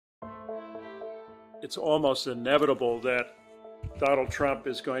it's almost inevitable that Donald Trump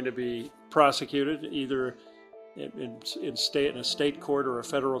is going to be prosecuted either in a state court or a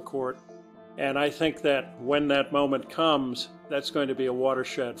federal court. And I think that when that moment comes, that's going to be a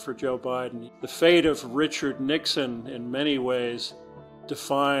watershed for Joe Biden. The fate of Richard Nixon, in many ways,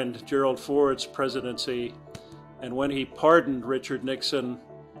 defined Gerald Ford's presidency. And when he pardoned Richard Nixon,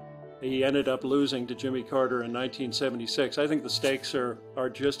 he ended up losing to Jimmy Carter in 1976. I think the stakes are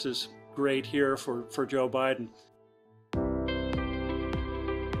just as great here for Joe Biden.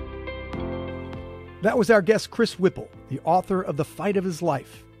 That was our guest, Chris Whipple, the author of The Fight of His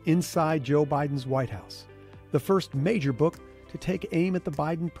Life, Inside Joe Biden's White House, the first major book to take aim at the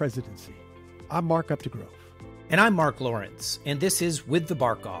Biden presidency. I'm Mark Updegrove. And I'm Mark Lawrence, and this is With the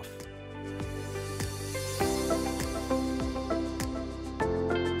Bark Off.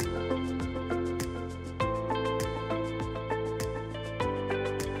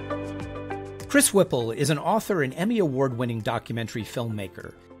 Chris Whipple is an author and Emmy Award-winning documentary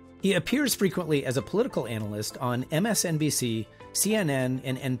filmmaker. He appears frequently as a political analyst on MSNBC, CNN,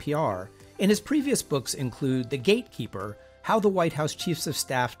 and NPR, and his previous books include The Gatekeeper, How the White House Chiefs of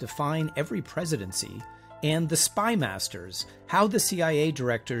Staff Define Every Presidency, and The Spy Masters, How the CIA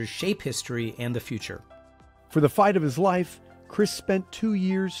Directors Shape History and the Future. For the fight of his life, Chris spent 2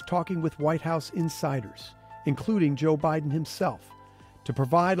 years talking with White House insiders, including Joe Biden himself, to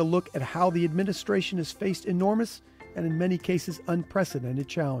provide a look at how the administration has faced enormous and in many cases unprecedented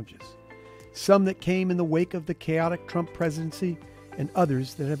challenges, some that came in the wake of the chaotic Trump presidency and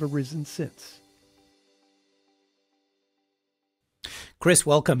others that have arisen since. Chris,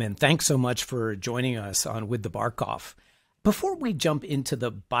 welcome, and thanks so much for joining us on With the Bark Off. Before we jump into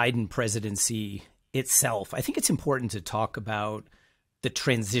the Biden presidency itself, I think it's important to talk about the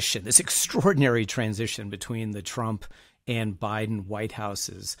transition, this extraordinary transition between the Trump and Biden White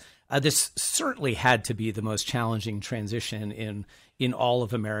Houses. This certainly had to be the most challenging transition in all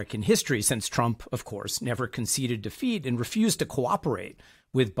of American history, since Trump, of course, never conceded defeat and refused to cooperate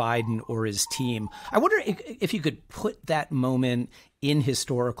with Biden or his team. I wonder if you could put that moment in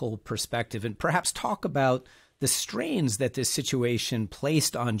historical perspective and perhaps talk about the strains that this situation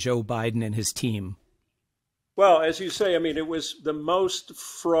placed on Joe Biden and his team. Well, as you say, I mean, it was the most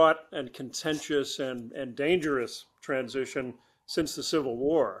fraught and contentious and dangerous transition since the Civil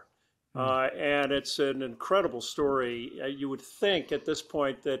War. And it's an incredible story. You would think at this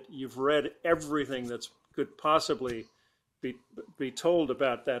point that you've read everything that could possibly be told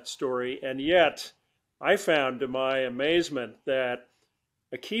about that story. And yet I found, to my amazement, that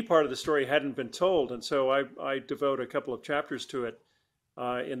a key part of the story hadn't been told. And so I devote a couple of chapters to it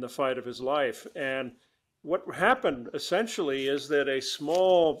in The Fight of His Life. And what happened essentially is that a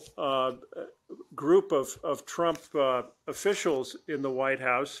small group of Trump officials in the White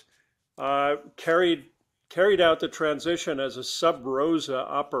House carried out the transition as a sub rosa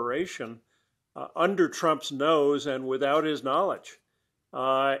operation under Trump's nose and without his knowledge.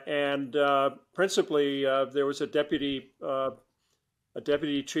 And principally, there was a deputy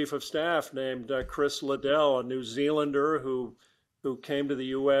chief of staff named Chris Liddell, a New Zealander who came to the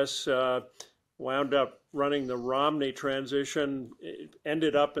U.S., wound up running the Romney transition,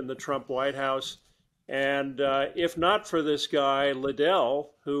 ended up in the Trump White House. And if not for this guy,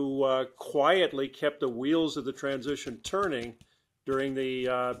 Liddell, who quietly kept the wheels of the transition turning during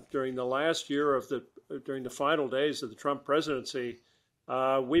the last year during the final days of the Trump presidency,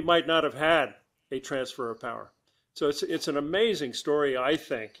 we might not have had a transfer of power. So it's an amazing story, I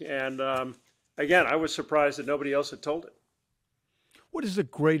think. And again, I was surprised that nobody else had told it. What is the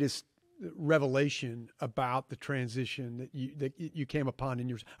greatest revelation about the transition that you came upon in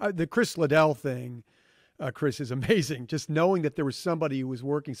yours? The Chris Liddell thing, Chris, is amazing. Just knowing that there was somebody who was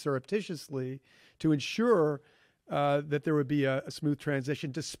working surreptitiously to ensure that there would be a smooth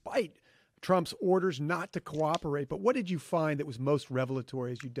transition, despite Trump's orders not to cooperate. But what did you find that was most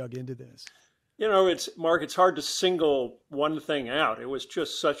revelatory as you dug into this? You know, Mark, it's hard to single one thing out. It was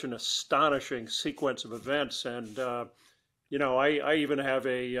just such an astonishing sequence of events. And, you know, I even have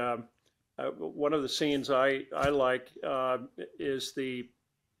one of the scenes I like is the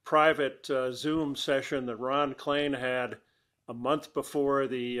private Zoom session that Ron Klain had a month before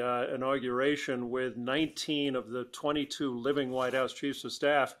the inauguration with 19 of the 22 living White House chiefs of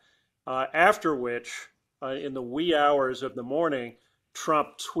staff, after which, in the wee hours of the morning,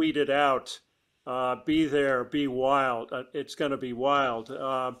 Trump tweeted out, be there, be wild. It's going to be wild,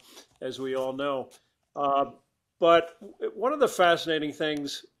 as we all know. But one of the fascinating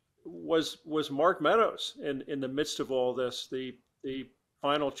things was Mark Meadows in the midst of all this, the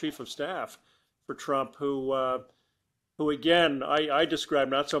final chief of staff for Trump, who who again, I describe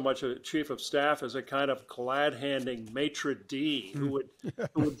not so much a chief of staff as a kind of glad-handing maitre d' who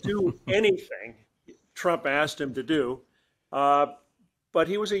would do anything Trump asked him to do. Uh, but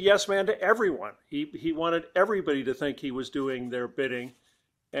he was a yes man to everyone. He wanted everybody to think he was doing their bidding.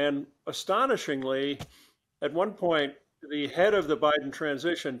 And astonishingly, at one point, the head of the Biden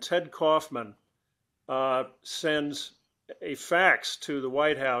transition, Ted Kaufman, sends a fax to the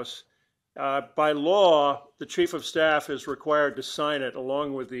White House. By law, the chief of staff is required to sign it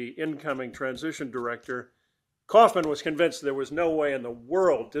along with the incoming transition director. Kaufman was convinced there was no way in the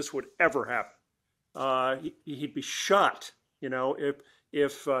world this would ever happen. He'd be shot,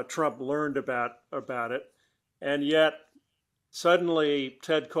 if Trump learned about it. And yet, suddenly,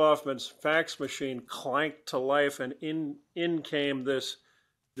 Ted Kaufman's fax machine clanked to life, and in came this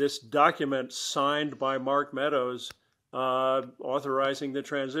document signed by Mark Meadows authorizing the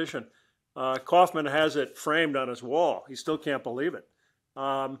transition. Kaufman has it framed on his wall. He still can't believe it.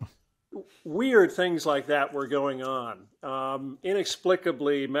 Weird things like that were going on.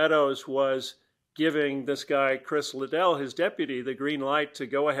 Inexplicably, Meadows was giving this guy, Chris Liddell, his deputy, the green light to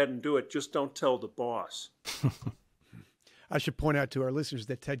go ahead and do it. Just don't tell the boss. I should point out to our listeners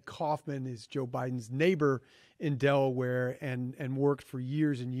that Ted Kaufman is Joe Biden's neighbor in Delaware and worked for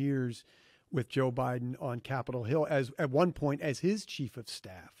years and years with Joe Biden on Capitol Hill at one point as his chief of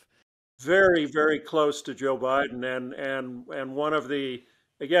staff. Very, very close to Joe Biden, and one of the,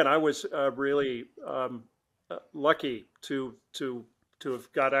 again, I was really lucky to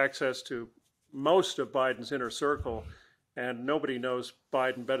have got access to most of Biden's inner circle, and nobody knows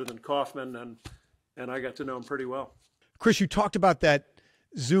Biden better than Kaufman, and I got to know him pretty well. Chris, you talked about that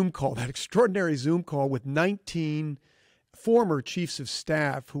Zoom call, that extraordinary Zoom call with 19 former chiefs of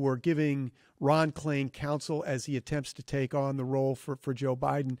staff who are giving Ron Klain counsel as he attempts to take on the role for Joe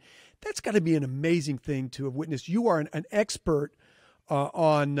Biden. That's got to be an amazing thing to have witnessed. You are an expert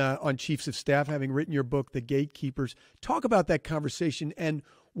on chiefs of staff, having written your book, The Gatekeepers. Talk about that conversation and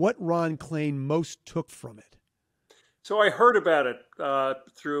what Ron Klain most took from it. So I heard about it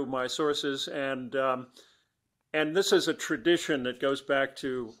through my sources, and this is a tradition that goes back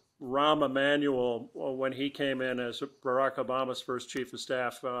to Rahm Emanuel when he came in as Barack Obama's first chief of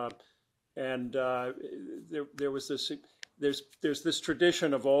staff, there was this. There's this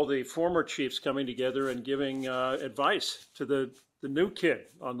tradition of all the former chiefs coming together and giving advice to the new kid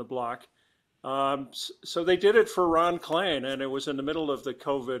on the block. So they did it for Ron Klain, and it was in the middle of the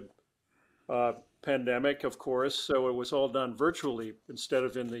COVID pandemic, of course. So it was all done virtually instead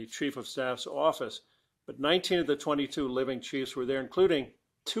of in the chief of staff's office. But 19 of the 22 living chiefs were there, including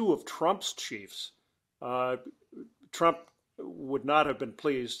 2 of Trump's chiefs. Trump would not have been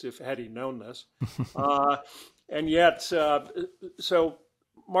pleased had he known this. And yet, so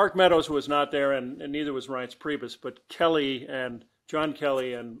Mark Meadows was not there, and neither was Reince Priebus, but John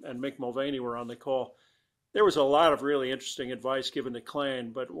Kelly and Mick Mulvaney were on the call. There was a lot of really interesting advice given to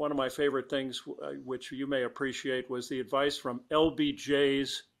Klain, but one of my favorite things, which you may appreciate, was the advice from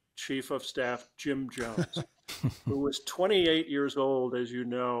LBJ's chief of staff, Jim Jones, who was 28 years old, as you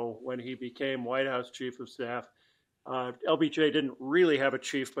know, when he became White House chief of staff. LBJ didn't really have a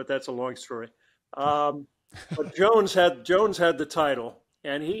chief, but that's a long story. But Jones had the title,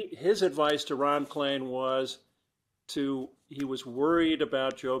 and his advice to Ron Klain was he was worried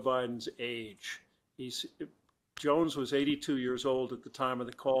about Joe Biden's age. Jones was 82 years old at the time of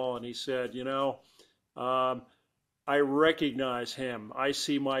the call, and he said, I recognize him. I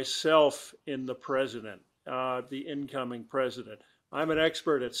see myself in the president, the incoming president. I'm an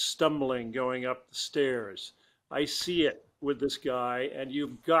expert at stumbling going up the stairs. I see it with this guy, and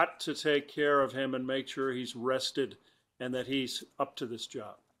you've got to take care of him and make sure he's rested and that he's up to this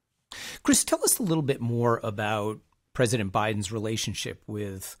job. Chris, tell us a little bit more about President Biden's relationship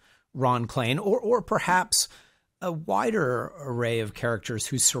with Ron Klain, or perhaps a wider array of characters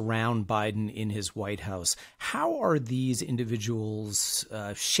who surround Biden in his White House. How are these individuals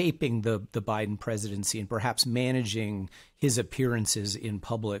shaping the Biden presidency and perhaps managing his appearances in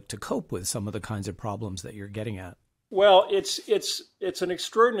public to cope with some of the kinds of problems that you're getting at? Well, it's an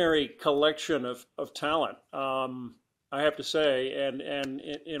extraordinary collection of talent, I have to say, and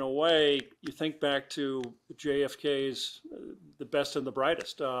in a way, you think back to JFK's the best and the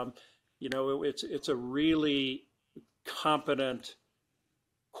brightest. It's a really competent,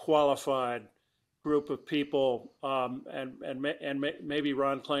 qualified group of people, and maybe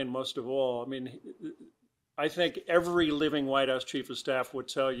Ron Klain most of all. I mean, I think every living White House chief of staff would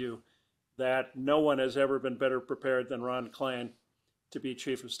tell you that no one has ever been better prepared than Ron Klain to be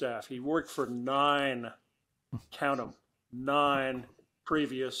chief of staff. He worked for 9, count them, 9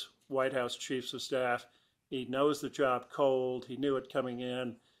 previous White House chiefs of staff. He knows the job cold. He knew it coming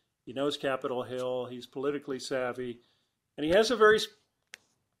in. He knows Capitol Hill. He's politically savvy, and he has a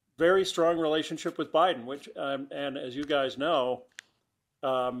very strong relationship with Biden. Which, and as you guys know,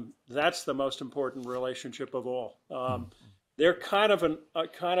 that's the most important relationship of all. They're kind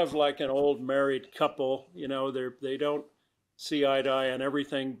of like an old married couple. You know, they don't see eye to eye on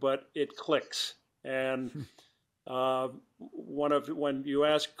everything, but it clicks. And when you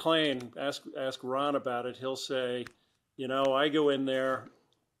ask ask Ron about it, he'll say, you know, I go in there.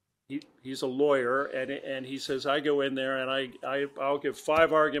 He's a lawyer, and he says, I go in there and I'll give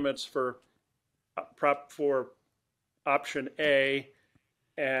 5 arguments for option A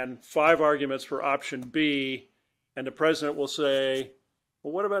and 5 arguments for option B, and the president will say,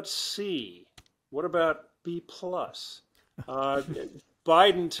 well, what about C? What about B plus?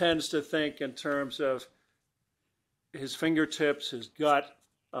 Biden tends to think in terms of his fingertips, his gut,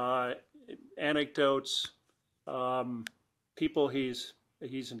 anecdotes, people he's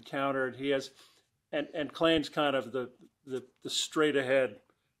encountered. He has, and Klain's kind of the straight ahead,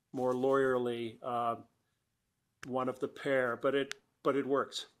 more lawyerly one of the pair, but it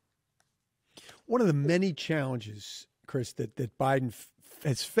works. One of the many challenges, Chris, that Biden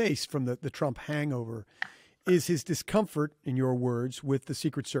has faced from the Trump hangover is his discomfort, in your words, with the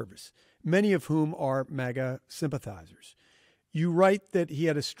Secret Service, many of whom are MAGA sympathizers. You write that he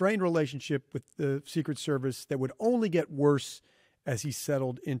had a strained relationship with the Secret Service that would only get worse as he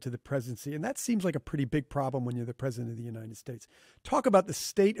settled into the presidency. And that seems like a pretty big problem when you're the president of the United States. Talk about the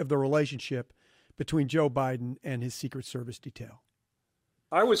state of the relationship between Joe Biden and his Secret Service detail.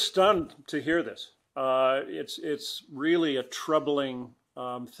 I was stunned to hear this. It's really a troubling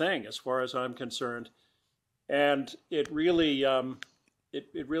thing as far as I'm concerned. And it really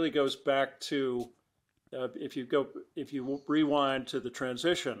goes back to if you rewind to the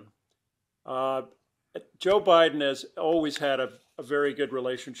transition, Joe Biden has always had a very good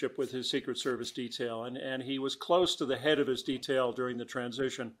relationship with his Secret Service detail, and he was close to the head of his detail during the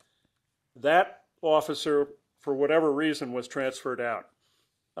transition. That officer, for whatever reason, was transferred out.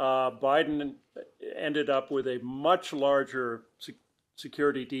 Biden ended up with a much larger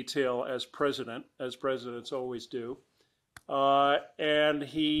security detail as president, as presidents always do. And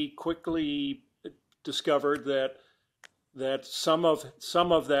he quickly discovered that some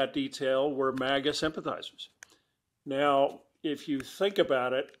of that detail were MAGA sympathizers. Now, if you think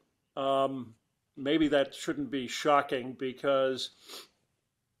about it, maybe that shouldn't be shocking because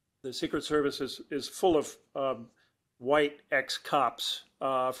the Secret Service is full of white ex-cops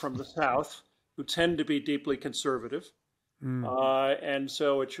from the South who tend to be deeply conservative. And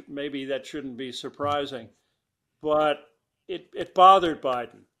so maybe that shouldn't be surprising. But it bothered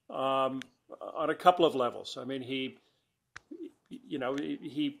Biden on a couple of levels. I mean, he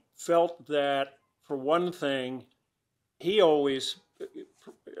felt that, for one thing, he always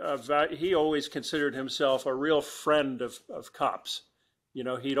considered himself a real friend of cops. You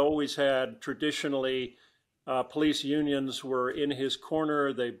know, he'd always had traditionally police unions were in his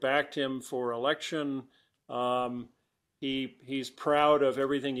corner. They backed him for election. He's proud of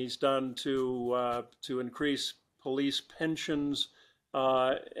everything he's done to increase police pensions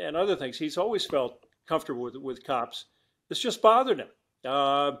and other things. He's always felt comfortable with cops. This just bothered him.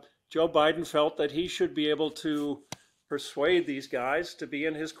 Joe Biden felt that he should be able to persuade these guys to be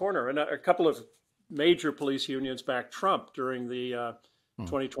in his corner. And a couple of major police unions backed Trump during the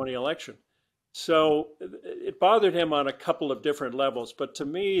 2020 election. So it bothered him on a couple of different levels. But to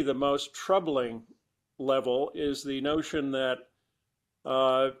me, the most troubling level is the notion that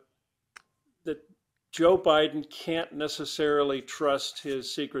that Joe Biden can't necessarily trust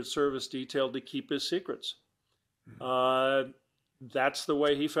his Secret Service detail to keep his secrets. That's the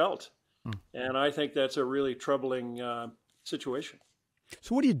way he felt. And I think that's a really troubling situation.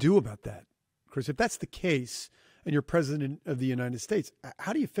 So what do you do about that, Chris? If that's the case and you're president of the United States,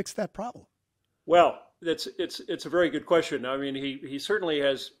 how do you fix that problem? Well, it's a very good question. I mean, he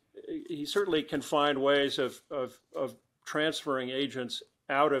certainly can find ways of transferring agents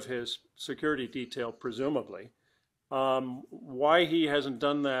out of his security detail, presumably. Why he hasn't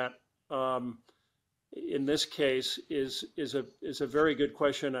done that in this case is a very good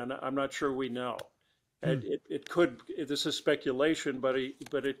question, and I'm not sure we know. It could. This is speculation, but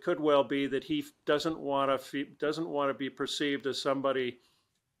it could well be that he doesn't want to be perceived as somebody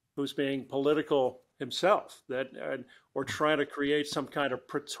who's being political himself, or trying to create some kind of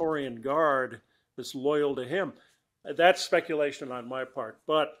Praetorian Guard that's loyal to him. That's speculation on my part.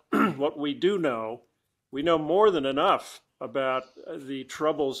 But what we do know, we know more than enough about the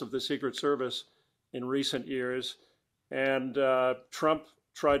troubles of the Secret Service in recent years, and Trump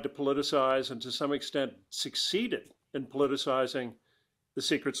tried to politicize and to some extent succeeded in politicizing the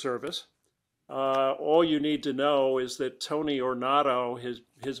Secret Service. All you need to know is that Tony Ornato,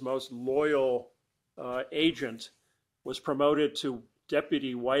 his most loyal agent, was promoted to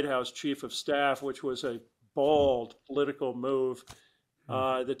Deputy White House Chief of Staff, which was a bold political move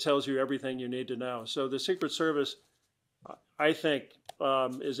that tells you everything you need to know. So the Secret Service, I think,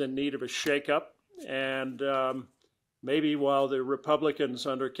 is in need of a shakeup. And maybe while the Republicans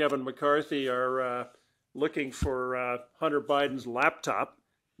under Kevin McCarthy are looking for Hunter Biden's laptop,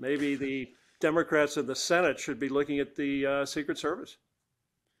 maybe the Democrats in the Senate should be looking at the Secret Service.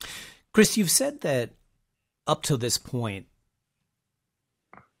 Chris, you've said that up to this point,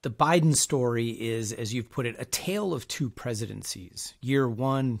 the Biden story is, as you've put it, a tale of two presidencies, year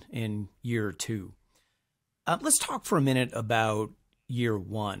one and year two. Let's talk for a minute about year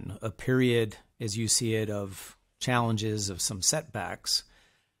one, a period, as you see it, of challenges, of some setbacks.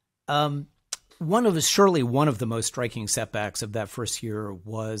 Surely one of the most striking setbacks of that first year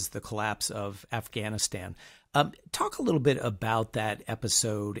was the collapse of Afghanistan. Talk a little bit about that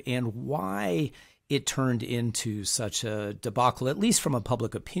episode and why it turned into such a debacle, at least from a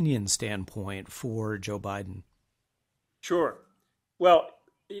public opinion standpoint, for Joe Biden. Sure. Well,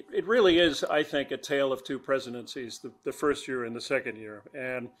 it really is, I think, a tale of two presidencies, the first year and the second year.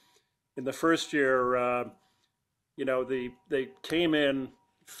 And in the first year, they came in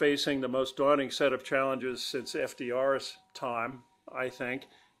facing the most daunting set of challenges since FDR's time, I think,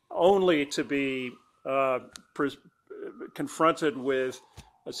 only to be confronted with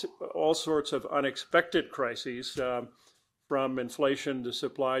all sorts of unexpected crises, from inflation to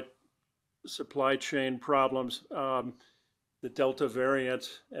supply chain problems, the Delta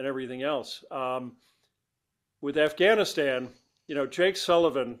variant, and everything else. With Afghanistan, Jake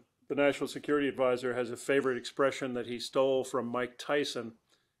Sullivan, the National Security Advisor, has a favorite expression that he stole from Mike Tyson,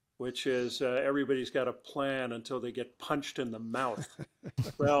 which is everybody's got a plan until they get punched in the mouth.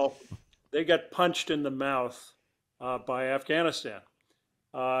 Well, they got punched in the mouth by Afghanistan.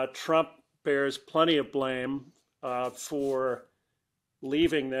 Trump bears plenty of blame for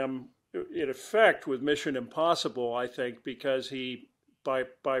leaving them, in effect, with Mission Impossible, I think, because he, by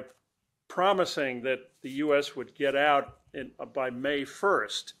promising that the U.S. would get out by May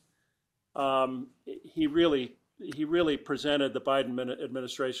 1st, he really presented the Biden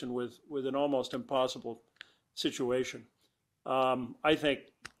administration with an almost impossible situation. I think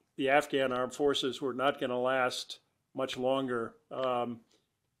the Afghan armed forces were not going to last much longer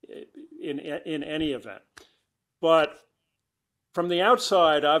in any event. But from the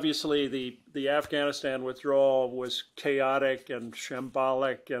outside, obviously, the Afghanistan withdrawal was chaotic and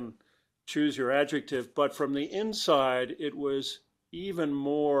shambolic and choose your adjective. But from the inside, it was even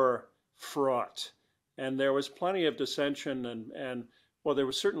more fraught. And there was plenty of dissension and there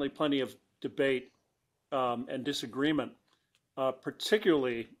was certainly plenty of debate and disagreement,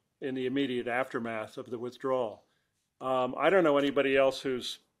 particularly in the immediate aftermath of the withdrawal. I don't know anybody else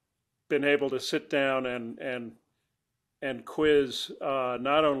who's been able to sit down and quiz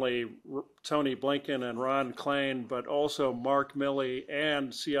not only Tony Blinken and Ron Klain, but also Mark Milley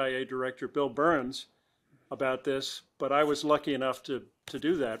and CIA Director Bill Burns about this. But I was lucky enough to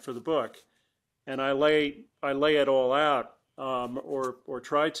do that for the book, and I lay it all out, or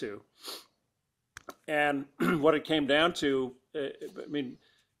try to. And what it came down to,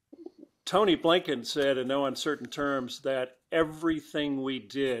 Tony Blinken said in no uncertain terms that everything we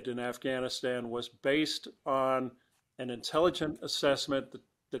did in Afghanistan was based on an intelligent assessment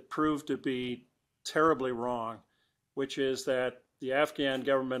that proved to be terribly wrong, which is that the Afghan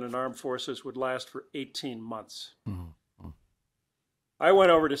government and armed forces would last for 18 months. Mm-hmm. I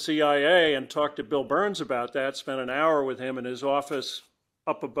went over to CIA and talked to Bill Burns about that, spent an hour with him in his office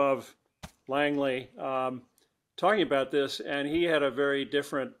up above Langley, talking about this, and he had a very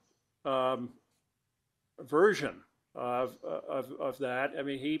different version of that. I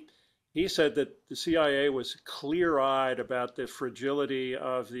mean, he said that the CIA was clear-eyed about the fragility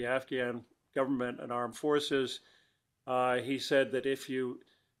of the Afghan government and armed forces. He said that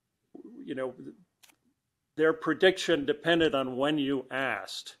their prediction depended on when you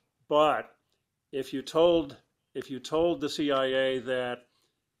asked. But if you told the CIA that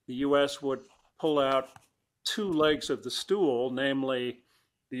the U.S. would pull out two legs of the stool, namely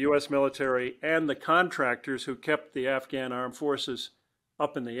the U.S. military and the contractors who kept the Afghan armed forces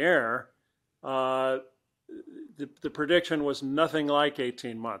up in the air, the prediction was nothing like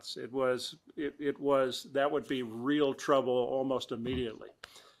 18 months. It was that would be real trouble almost immediately.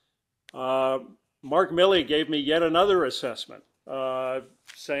 Mark Milley gave me yet another assessment,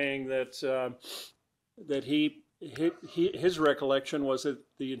 saying that his recollection was that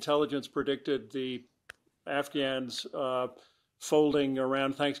the intelligence predicted the Afghans folding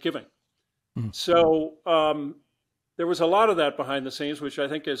around Thanksgiving. So there was a lot of that behind the scenes, which I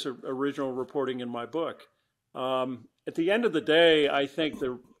think is original reporting in my book. At the end of the day, I think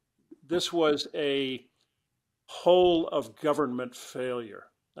this was a whole of government failure.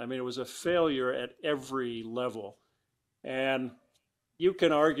 I mean, it was a failure at every level. And you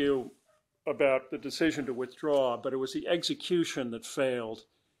can argue about the decision to withdraw, but it was the execution that failed.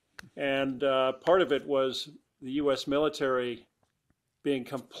 And part of it was the U.S. military being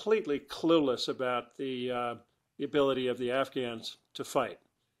completely clueless about the ability of the Afghans to fight.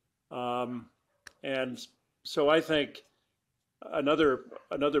 And so I think another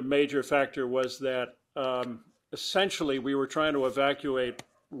major factor was that essentially we were trying to evacuate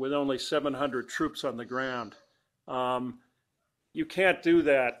with only 700 troops on the ground. You can't do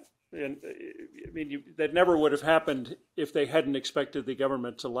that. And I mean, that never would have happened if they hadn't expected the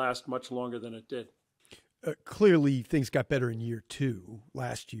government to last much longer than it did. Clearly, things got better in year 2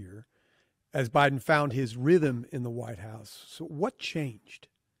 last year as Biden found his rhythm in the White House. So what changed?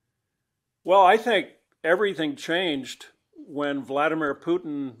 Well, I think everything changed when Vladimir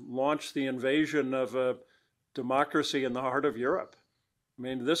Putin launched the invasion of a democracy in the heart of Europe. I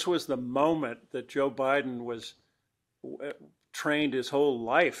mean, this was the moment that Joe Biden was trained his whole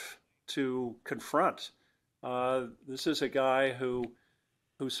life to confront. This is a guy who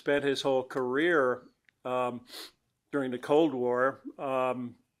spent his whole career during the Cold War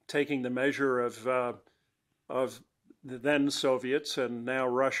taking the measure of the then Soviets and now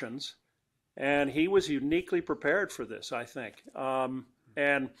Russians, and he was uniquely prepared for this, I think.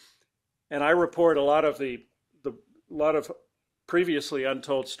 And I report a lot of previously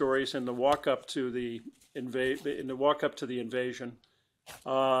untold stories in the walk up to the invasion,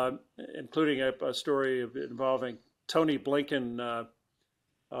 including a story involving Tony Blinken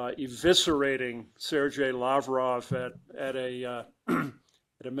eviscerating Sergei Lavrov at a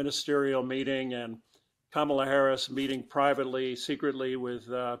ministerial meeting, and Kamala Harris meeting privately, secretly with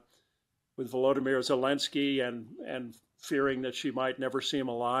Volodymyr Zelensky, and fearing that she might never see him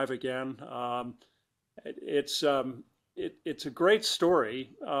alive again. It's a great story,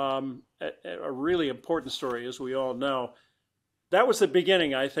 a really important story, as we all know. That was the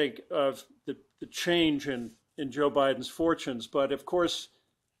beginning, I think, of the change in Joe Biden's fortunes. But of course,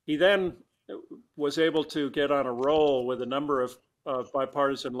 he then was able to get on a roll with a number of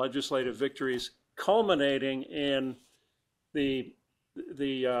bipartisan legislative victories, culminating in the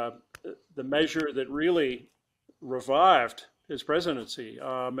measure that really revived his presidency,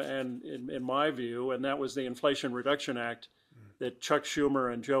 and in my view, and that was the Inflation Reduction Act that Chuck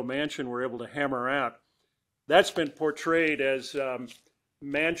Schumer and Joe Manchin were able to hammer out. That's been portrayed as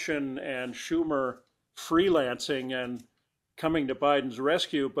Manchin and Schumer freelancing and coming to Biden's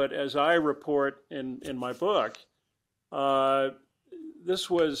rescue, but as I report in my book, this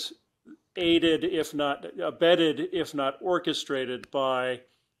was aided, if not abetted, if not orchestrated by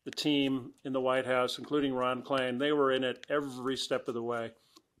the team in the White House, including Ron Klain. They were in it every step of the way.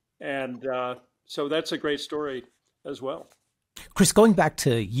 And so that's a great story as well. Chris, going back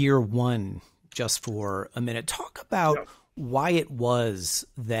to year 1 just for a minute, talk about why it was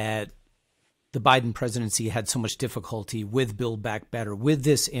that the Biden presidency had so much difficulty with Build Back Better, with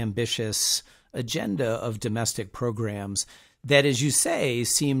this ambitious agenda of domestic programs that, as you say,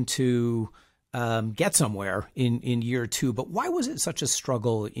 seemed to get somewhere in year 2. But why was it such a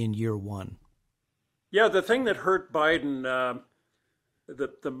struggle in year 1? Yeah, the thing that hurt Biden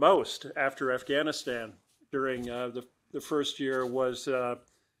the most after Afghanistan during the first year was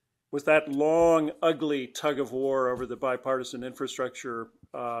that long, ugly tug of war over the bipartisan infrastructure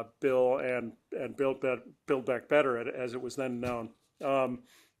bill and Build Back Better, as it was then known.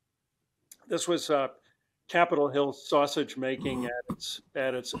 This was Capitol Hill sausage making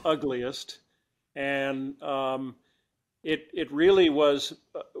at its ugliest. And it really was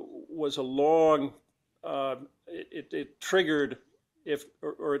a long. It triggered,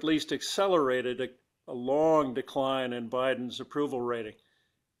 or at least accelerated, a long decline in Biden's approval rating.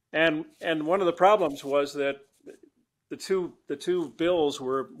 And one of the problems was that the two bills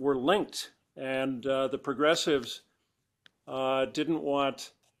were linked, and the progressives didn't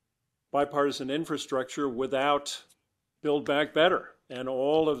want bipartisan infrastructure without Build Back Better and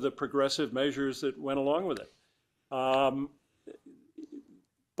all of the progressive measures that went along with it.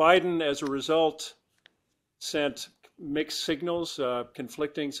 Biden, as a result, sent mixed signals,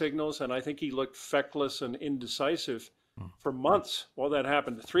 conflicting signals, and I think he looked feckless and indecisive for months while that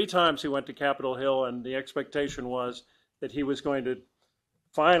happened. 3 times he went to Capitol Hill, and the expectation was that he was going to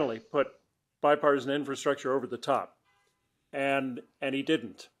finally put bipartisan infrastructure over the top, and he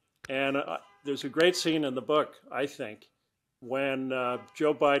didn't. And there's a great scene in the book, I think, when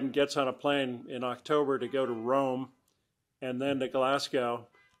Joe Biden gets on a plane in October to go to Rome and then to Glasgow,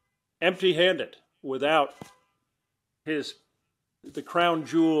 empty-handed, without the crown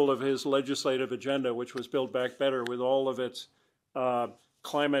jewel of his legislative agenda, which was Build Back Better, with all of its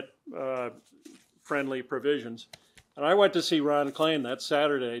climate-friendly provisions. And I went to see Ron Klain that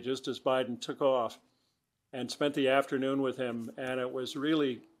Saturday, just as Biden took off, and spent the afternoon with him. And it was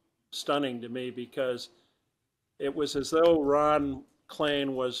really stunning to me, because it was as though Ron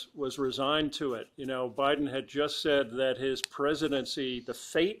Klain was resigned to it. You know, Biden had just said that his presidency, the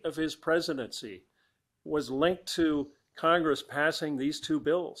fate of his presidency, was linked to Congress passing these two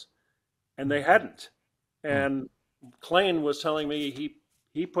bills, and they hadn't. And Klain was telling me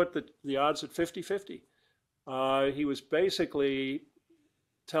he put the odds at 50-50. He was basically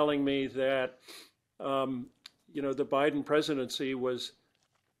telling me that the Biden presidency was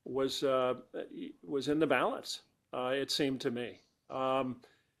in the balance. It seemed to me.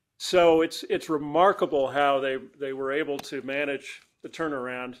 So it's remarkable how they were able to manage the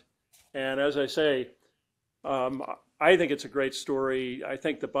turnaround. And as I say, I think it's a great story. I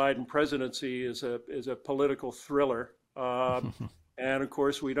think the Biden presidency is a political thriller. And of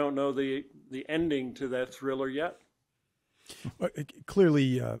course, we don't know the ending to that thriller yet.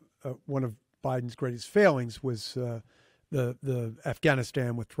 Clearly, one of Biden's greatest failings was the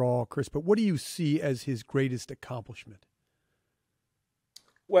Afghanistan withdrawal, Chris. But what do you see as his greatest accomplishment?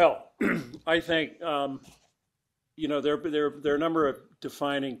 Well, I think there are a number of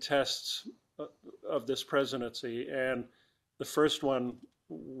defining tests of this presidency, and the first one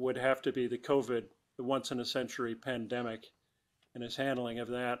would have to be the COVID, the once-in-a-century pandemic, and his handling of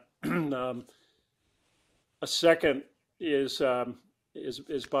that. A second is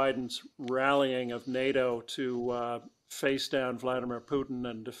Biden's rallying of NATO to face down Vladimir Putin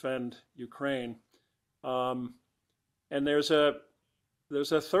and defend Ukraine. And there's a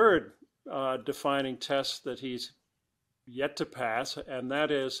third defining test that he's yet to pass, and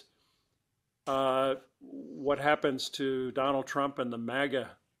that is what happens to Donald Trump and the MAGA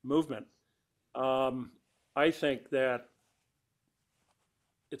movement. I think that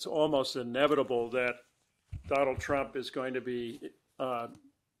it's almost inevitable that Donald Trump is going to be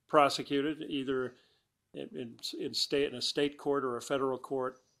prosecuted either in a state court or a federal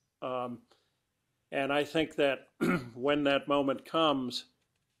court. And I think that when that moment comes,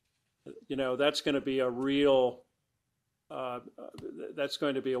 that's going to be that's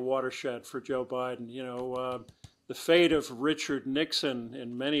going to be a watershed for Joe Biden. The fate of Richard Nixon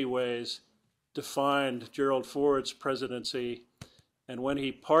in many ways defined Gerald Ford's presidency. And when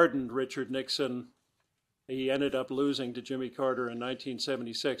he pardoned Richard Nixon, he ended up losing to Jimmy Carter in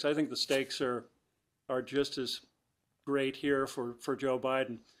 1976. I think the stakes are just as great here for Joe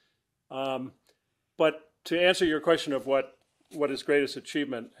Biden. But to answer your question of what his greatest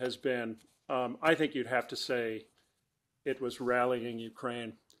achievement has been, I think you'd have to say it was rallying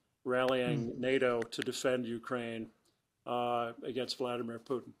Ukraine, rallying NATO to defend Ukraine against Vladimir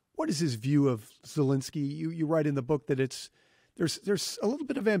Putin. What is his view of Zelensky? You write in the book that there's a little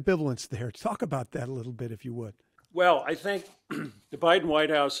bit of ambivalence there. Talk about that a little bit, if you would. Well, I think the Biden White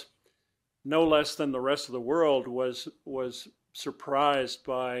House, no less than the rest of the world, was surprised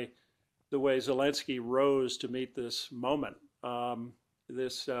by the way Zelensky rose to meet this moment. Again,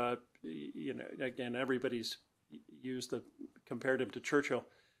 everybody's compared him to Churchill.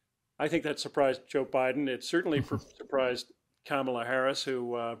 I think that surprised Joe Biden. It certainly surprised Kamala Harris,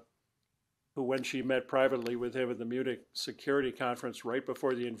 who when she met privately with him at the Munich Security Conference right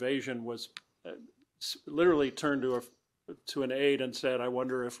before the invasion, was literally turned to an aide and said, "I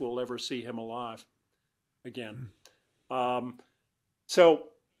wonder if we'll ever see him alive again." So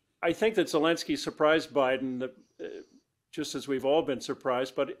I think that Zelensky surprised Biden, just as we've all been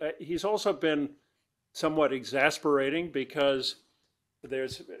surprised, but he's also been somewhat exasperating because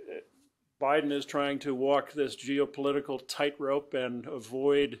Biden is trying to walk this geopolitical tightrope and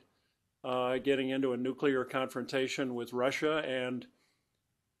avoid getting into a nuclear confrontation with Russia, and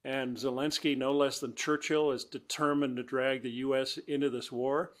Zelensky, no less than Churchill, is determined to drag the U.S. into this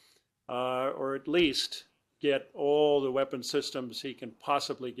war, or at least get all the weapon systems he can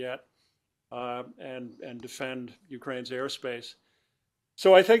possibly get, and defend Ukraine's airspace.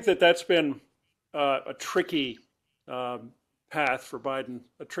 So I think that that's been a tricky path for Biden,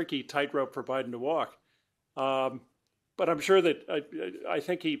 a tricky tightrope for Biden to walk. But I'm sure that I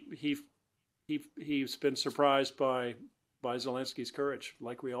think he's been surprised by Zelensky's courage,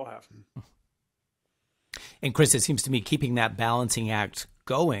 like we all have. And Chris, it seems to me keeping that balancing act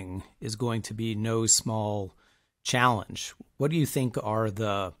going is going to be no small challenge. What do you think are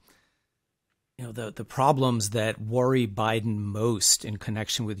the problems that worry Biden most in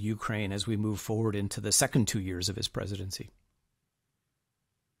connection with Ukraine as we move forward into the second 2 years of his presidency?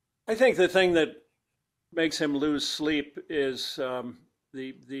 I think the thing that makes him lose sleep is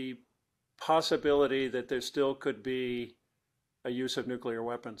the possibility that there still could be a use of nuclear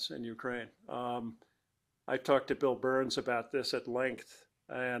weapons in Ukraine. I talked to Bill Burns about this at length,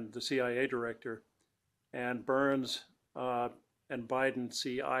 and the CIA director, and Burns and Biden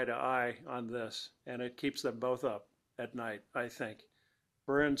see eye to eye on this, and it keeps them both up at night, I think.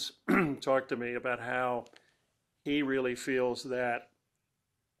 Burns talked to me about how he really feels that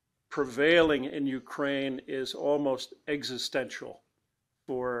prevailing in Ukraine is almost existential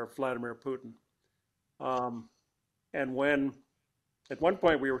for Vladimir Putin. And when, at one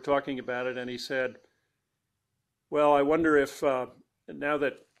point we were talking about it, and he said, well, I wonder if now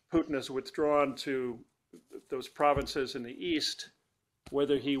that Putin has withdrawn to those provinces in the east,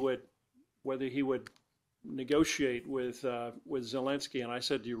 whether he would negotiate with Zelensky. And I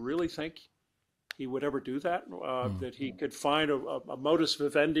said, do you really think he would ever do that? That he could find a modus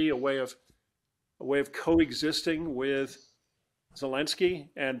vivendi, a way of coexisting with Zelensky?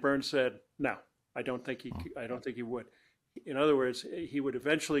 And Burns said, no, I don't think he would. In other words, he would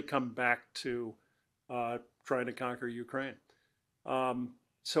eventually come back to trying to conquer Ukraine.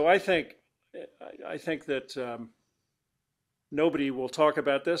 So I think that nobody will talk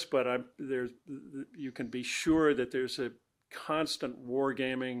about this, but you can be sure that there's a constant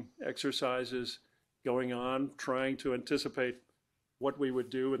wargaming exercises going on, trying to anticipate what we would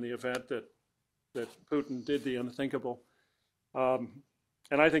do in the event that Putin did the unthinkable. And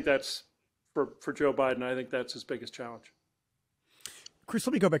I think that's, for Joe Biden, I think that's his biggest challenge. Chris,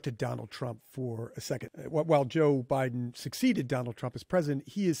 let me go back to Donald Trump for a second. While Joe Biden succeeded Donald Trump as president,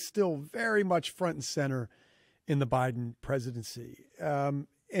 he is still very much front and center in the Biden presidency. And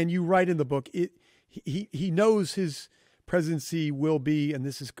you write in the book, he knows his presidency will be, and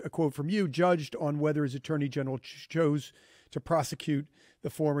this is a quote from you, judged on whether his attorney general chose to prosecute the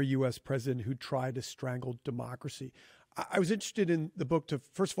former U.S. president who tried to strangle democracy. I was interested in the book to,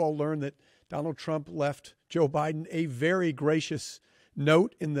 first of all, learn that Donald Trump left Joe Biden a very gracious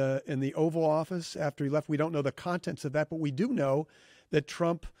note in the Oval Office after he left. We don't know the contents of that, but we do know that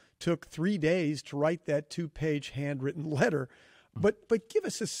Trump took 3 days to write that 2-page handwritten letter. But give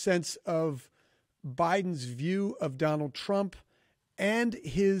us a sense of Biden's view of Donald Trump and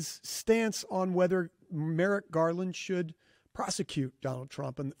his stance on whether Merrick Garland should prosecute Donald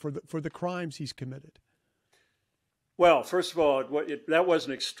Trump and for the crimes he's committed. Well, first of all, that was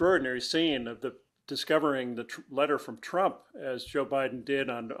an extraordinary scene of discovering the letter from Trump, as Joe Biden did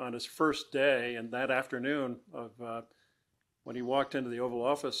on his first day, and that afternoon of when he walked into the Oval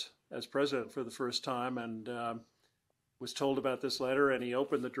Office as president for the first time, and was told about this letter, and he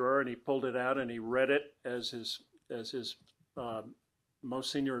opened the drawer and he pulled it out and he read it as his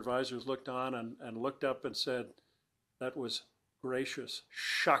most senior advisors looked on and looked up and said, "That was gracious,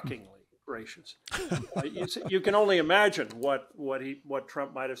 shockingly gracious." You can only imagine what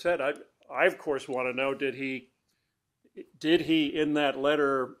Trump might have said. I of course want to know, did he in that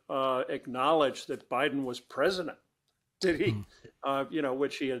letter acknowledge that Biden was president? Did he,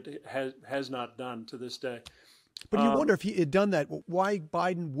 which he has not done to this day. But you wonder if he had done that, why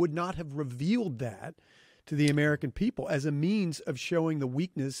Biden would not have revealed that to the American people as a means of showing the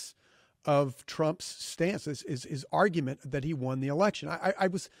weakness of Trump's stance, his argument that he won the election. I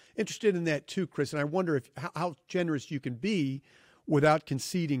was interested in that too, Chris, and I wonder how generous you can be without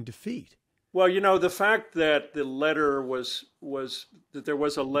conceding defeat. Well, the fact that the letter was that there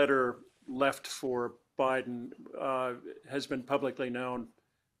was a letter left for Biden has been publicly known.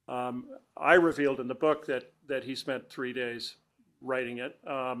 I revealed in the book that he spent 3 days writing it,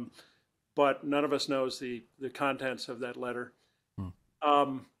 but none of us knows the contents of that letter.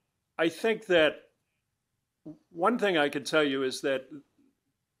 I think that one thing I can tell you is that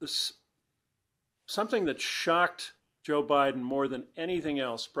something that shocked Joe Biden more than anything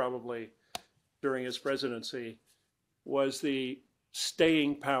else probably during his presidency was the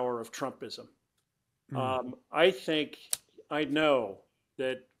staying power of Trumpism. I know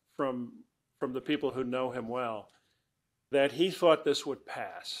that from the people who know him well, that he thought this would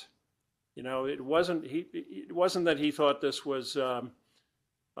pass. It wasn't that he thought this was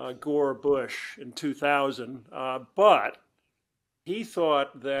Gore Bush in 2000, but he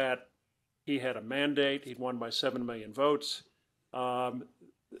thought that he had a mandate. He'd won by 7 million votes, and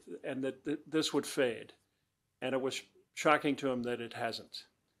that this would fade. And it was shocking to him that it hasn't.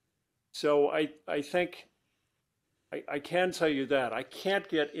 So I think I can tell you that. I can't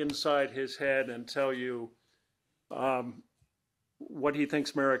get inside his head and tell you what he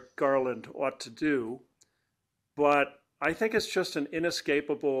thinks Merrick Garland ought to do, but I think it's just an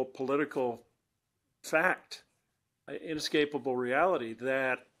inescapable political fact, an inescapable reality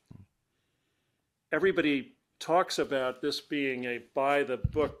that everybody talks about this being a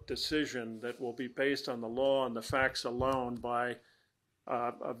by-the-book decision that will be based on the law and the facts alone by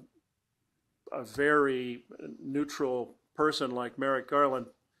a very neutral person like Merrick Garland.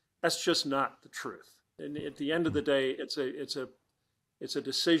 That's just not the truth. And at the end of the day, it's a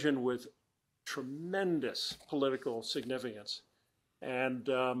decision with tremendous political significance. And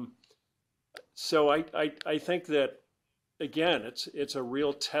so I think that, again, it's a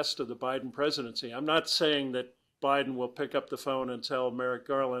real test of the Biden presidency. I'm not saying that Biden will pick up the phone and tell Merrick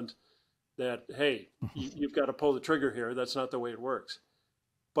Garland that, hey, you've got to pull the trigger here. That's not the way it works.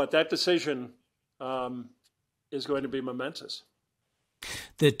 But that decision is going to be momentous.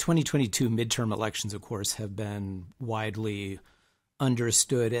 The 2022 midterm elections, of course, have been widely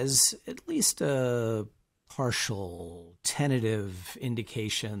understood as at least a partial, tentative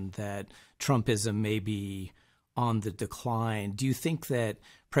indication that Trumpism may be on the decline. Do you think that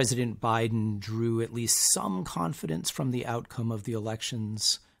President Biden drew at least some confidence from the outcome of the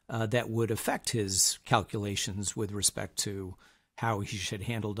elections that would affect his calculations with respect to how he should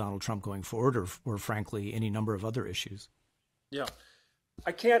handle Donald Trump going forward, or frankly, any number of other issues? Yeah,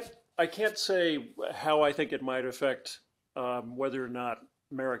 I can't say how I think it might affect whether or not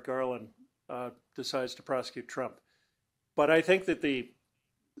Merrick Garland decides to prosecute Trump. But I think that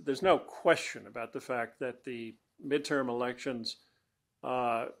there's no question about the fact that the midterm elections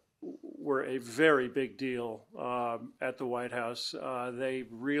were a very big deal at the White House. They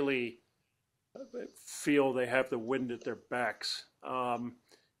really feel they have the wind at their backs.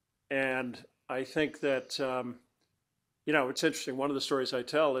 And I think that, it's interesting. One of the stories I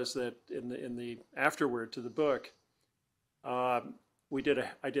tell is that in the afterword to the book, I did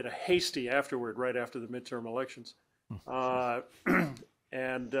a hasty afterword right after the midterm elections. But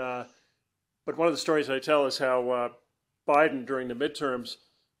one of the stories I tell is how Biden during the midterms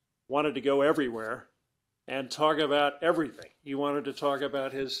wanted to go everywhere and talk about everything. He wanted to talk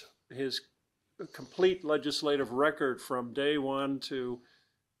about his complete legislative record from day one to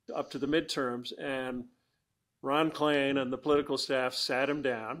up to the midterms. And Ron Klain and the political staff sat him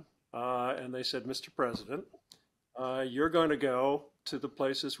down and they said, Mr. President, you're going to go to the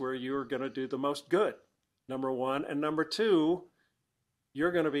places where you're going to do the most good, number one. And number two,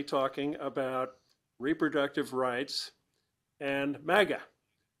 you're going to be talking about reproductive rights and MAGA.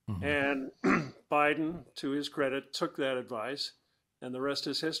 Mm-hmm. And Biden, to his credit, took that advice, and the rest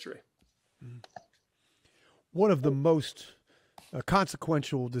is history. One of the most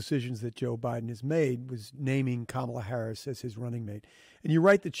consequential decisions that Joe Biden has made was naming Kamala Harris as his running mate. And you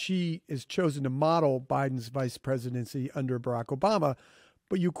write that she has chosen to model Biden's vice presidency under Barack Obama,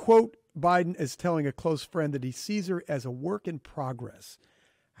 but you quote Biden as telling a close friend that he sees her as a work in progress.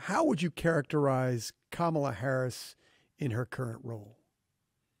 How would you characterize Kamala Harris in her current role?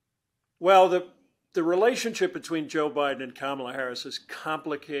 Well, the relationship between Joe Biden and Kamala Harris is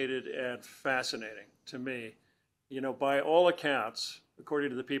complicated and fascinating to me. By all accounts, according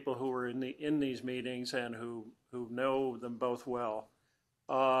to the people who were in these meetings and who know them both well,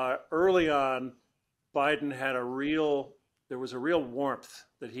 early on, Biden had there was a real warmth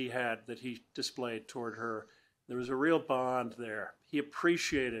that he displayed toward her. There was a real bond there. He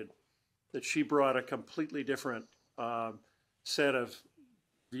appreciated that she brought a completely different set of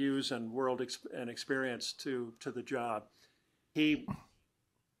views and world and experience to the job.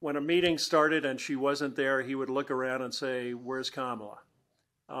 When a meeting started and she wasn't there, he would look around and say, "Where's Kamala?"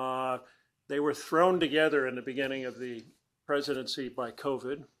 They were thrown together in the beginning of the presidency by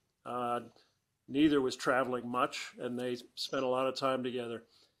COVID. Neither was traveling much, and they spent a lot of time together.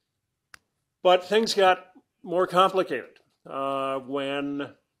 But things got more complicated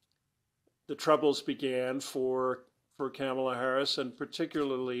when the troubles began for Kamala Harris, and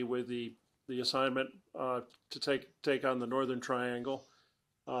particularly with the assignment to take on the Northern Triangle,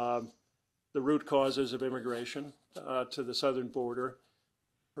 the root causes of immigration to the southern border.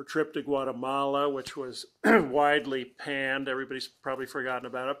 Her trip to Guatemala, which was widely panned. Everybody's probably forgotten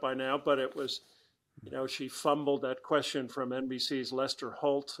about it by now, but it was, she fumbled that question from NBC's Lester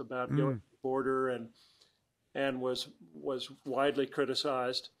Holt about going to the border and was widely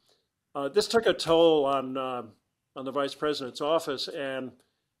criticized. This took a toll on the vice president's office, and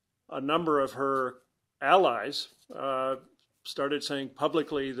a number of her allies started saying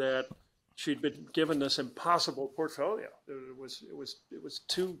publicly that she'd been given this impossible portfolio. It was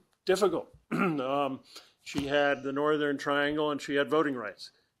too difficult, she had the Northern Triangle, and she had voting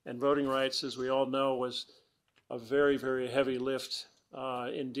rights. And voting rights, as we all know, was a very, very heavy lift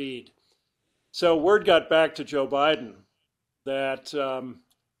indeed. So word got back to Joe Biden that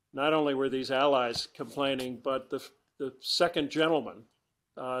not only were these allies complaining, but the second gentleman,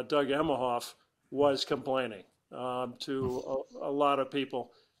 Doug Emhoff, was complaining to a lot of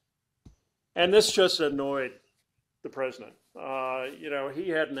people. And this just annoyed the president. He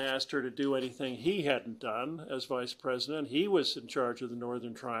hadn't asked her to do anything he hadn't done as vice president. He was in charge of the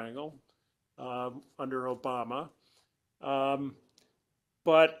Northern Triangle under Obama.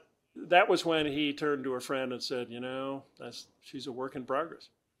 But that was when he turned to a friend and said, she's a work in progress.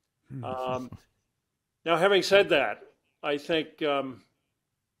 Now, having said that, I think,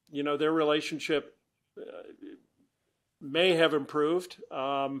 their relationship may have improved.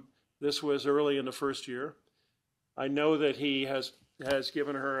 This was early in the first year. I know that he has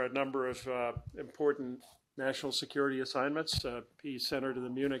given her a number of important national security assignments. He sent her to the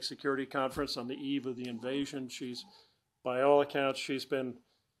Munich Security Conference on the eve of the invasion. By all accounts, she's been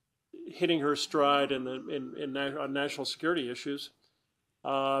hitting her stride on national security issues.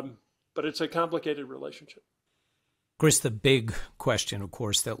 But it's a complicated relationship. Chris, the big question, of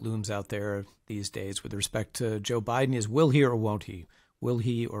course, that looms out there these days with respect to Joe Biden is, will he or won't he? Will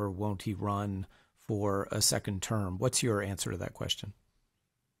he or won't he run for a second term? What's your answer to that question?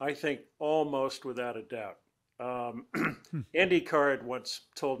 I think almost without a doubt. Andy Card once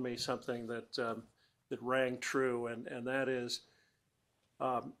told me something that rang true, and that is,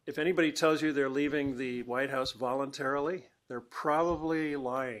 if anybody tells you they're leaving the White House voluntarily, they're probably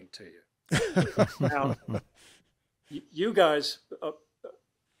lying to you. Now, you guys,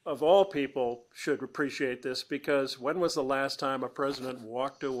 of all people, should appreciate this, because when was the last time a president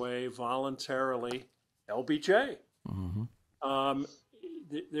walked away voluntarily, LBJ? Mm-hmm.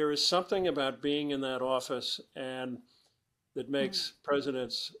 There is something about being in that office and that makes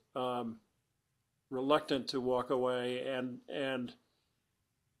presidents reluctant to walk away, and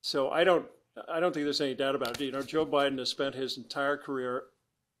so I don't think there's any doubt about it. Joe Biden has spent his entire career,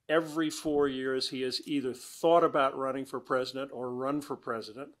 every 4 years, he has either thought about running for president or run for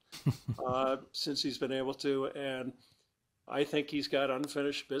president since he's been able to. And I think he's got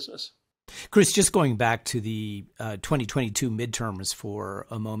unfinished business. Chris, just going back to the 2022 midterms for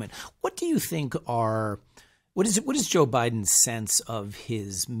a moment, what do you think what is Joe Biden's sense of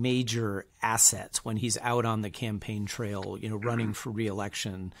his major assets when he's out on the campaign trail, running for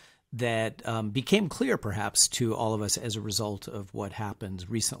re-election, that became clear perhaps to all of us as a result of what happened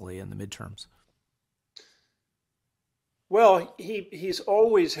recently in the midterms? Well, he's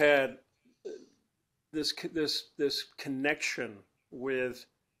always had this connection with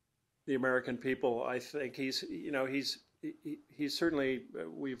the American people. I think he's certainly,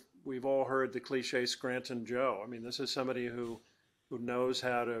 we've all heard the cliche Scranton Joe. I mean, this is somebody who knows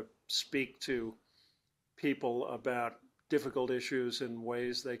how to speak to people about difficult issues in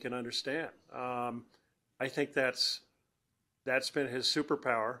ways they can understand. I think that's been his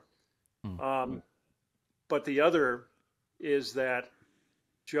superpower. But the other is that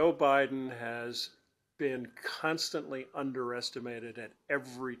Joe Biden has been constantly underestimated at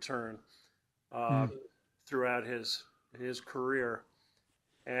every turn throughout his career.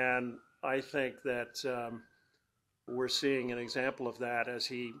 And I think that we're seeing an example of that as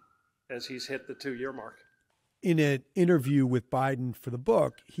he's hit the 2-year mark. In an interview with Biden for the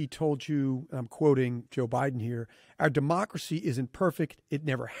book, he told you, I'm quoting Joe Biden here, "Our democracy isn't perfect. It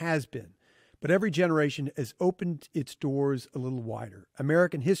never has been. But every generation has opened its doors a little wider.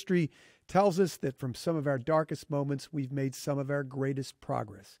 American history tells us that from some of our darkest moments, we've made some of our greatest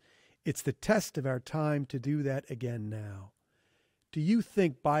progress. It's the test of our time to do that again now." Do you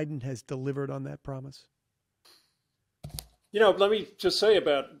think Biden has delivered on that promise? Let me just say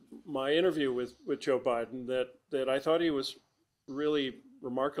about my interview with Joe Biden that I thought he was really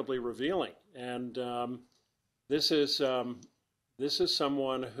remarkably revealing. And this is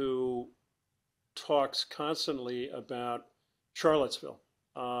someone who talks constantly about Charlottesville.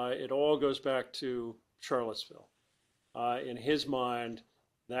 It all goes back to Charlottesville. In his mind,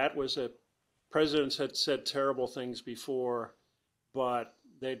 that was presidents had said terrible things before, but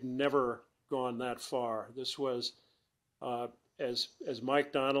they'd never gone that far. This was, as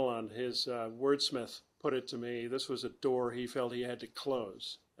Mike Donilon, his wordsmith, put it to me, this was a door he felt he had to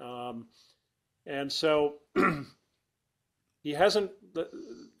close. And so he hasn't,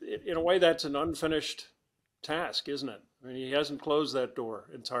 in a way, that's an unfinished task, isn't it? I mean, he hasn't closed that door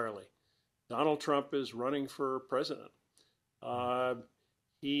entirely. Donald Trump is running for president.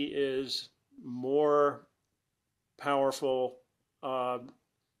 He is more powerful,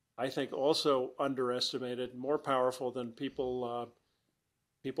 I I think also underestimated, more powerful than people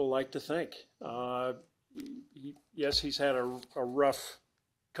like to think. Yes, he's had a rough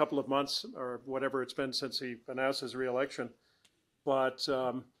couple of months or whatever it's been since he announced his reelection, but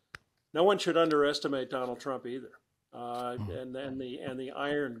no one should underestimate Donald Trump either, and the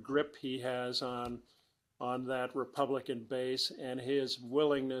iron grip he has on that Republican base and his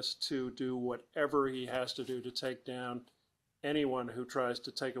willingness to do whatever he has to do to take down anyone who tries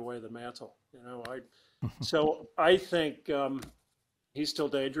to take away the mantle. So I think he's still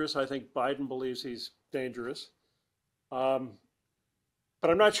dangerous. I think Biden believes he's dangerous, but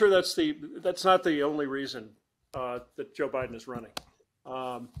I'm not sure that's not the only reason that Joe Biden is running.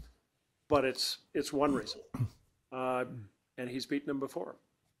 But it's one reason, and he's beaten him before.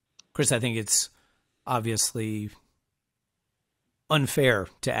 Chris, I think it's obviously unfair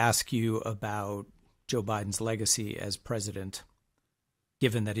to ask you about Joe Biden's legacy as president,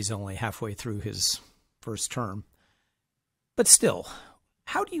 given that he's only halfway through his first term. But still,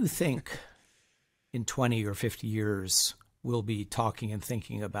 how do you think in 20 or 50 years we'll be talking and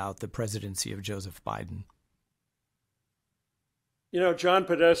thinking about the presidency of Joseph Biden? John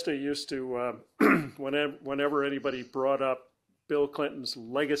Podesta used to, whenever anybody brought up Bill Clinton's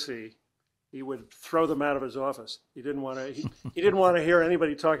legacy, he would throw them out of his office. He didn't want to. He didn't want to hear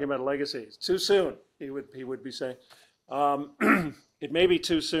anybody talking about a legacy. It's too soon. He would be saying, it may be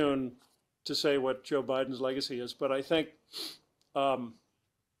too soon to say what Joe Biden's legacy is, but I think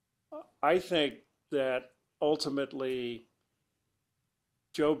that ultimately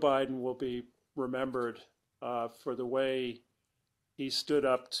Joe Biden will be remembered for the way he stood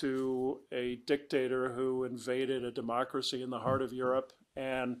up to a dictator who invaded a democracy in the heart of Europe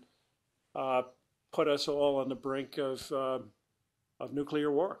and put us all on the brink of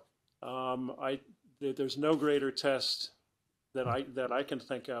nuclear war. There's no greater test that I can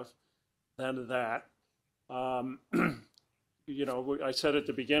think of than that. I said at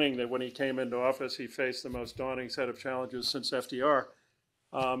the beginning that when he came into office, he faced the most daunting set of challenges since FDR.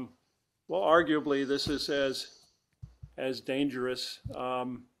 Well, arguably, this is as dangerous a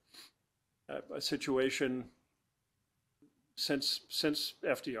situation since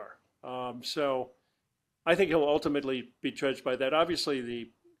FDR. So I think he'll ultimately be judged by that. Obviously,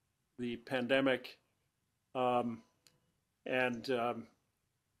 the pandemic and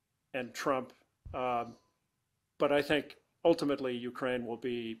Trump, but I think ultimately Ukraine will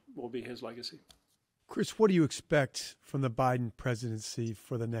be his legacy. Chris, what do you expect from the Biden presidency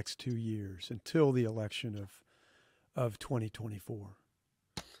for the next 2 years until the election of 2024?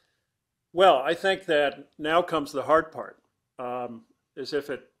 Well, I think that now comes the hard part, as if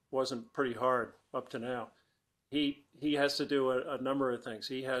it wasn't pretty hard up to now. He has to do a number of things.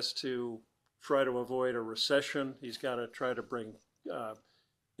 He has to try to avoid a recession. He's got to try to bring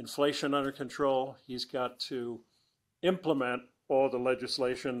inflation under control. He's got to implement all the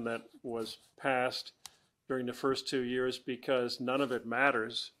legislation that was passed during the first 2 years, because none of it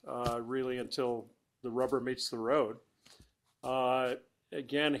matters really until the rubber meets the road.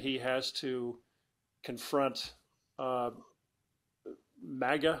 Again, he has to confront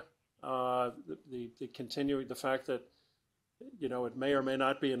MAGA, the fact that it may or may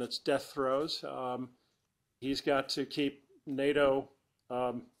not be in its death throes. He's got to keep NATO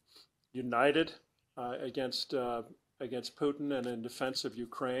united against Putin and in defense of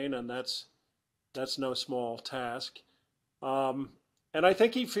Ukraine, and that's no small task. And I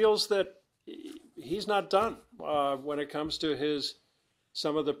think he feels that he's not done when it comes to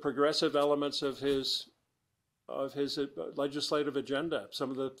some of the progressive elements of his legislative agenda. Some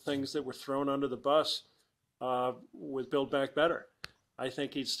of the things that were thrown under the bus with Build Back Better. I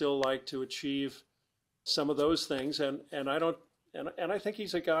think he'd still like to achieve some of those things, and I think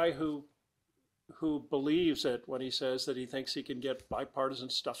he's a guy who believes it when he says that he thinks he can get bipartisan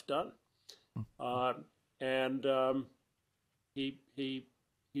stuff done, and he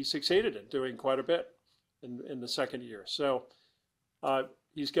succeeded in doing quite a bit in the second year. So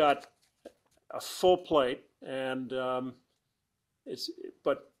he's got a full plate, and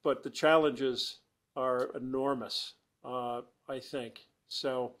but the challenges are enormous, I think.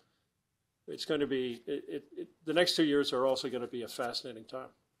 So it's going to be the next 2 years are also going to be a fascinating time.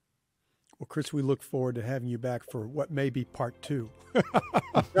 Well, Chris, we look forward to having you back for what may be part 2.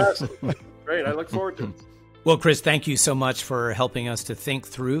 Yes. Great. I look forward to it. Well, Chris, thank you so much for helping us to think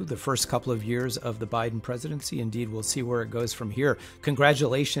through the first couple of years of the Biden presidency. Indeed, we'll see where it goes from here.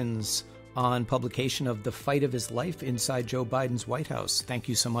 Congratulations on publication of The Fight of His Life Inside Joe Biden's White House. Thank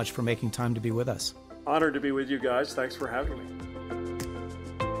you so much for making time to be with us. Honored to be with you guys. Thanks for having me.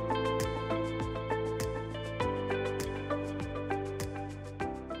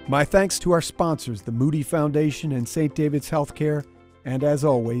 My thanks to our sponsors, the Moody Foundation and St. David's Healthcare, and as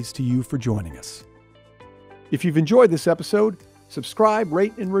always, to you for joining us. If you've enjoyed this episode, subscribe,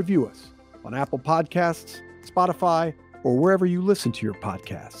 rate, and review us on Apple Podcasts, Spotify, or wherever you listen to your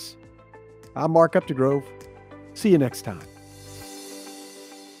podcasts. I'm Mark Updegrove. See you next time.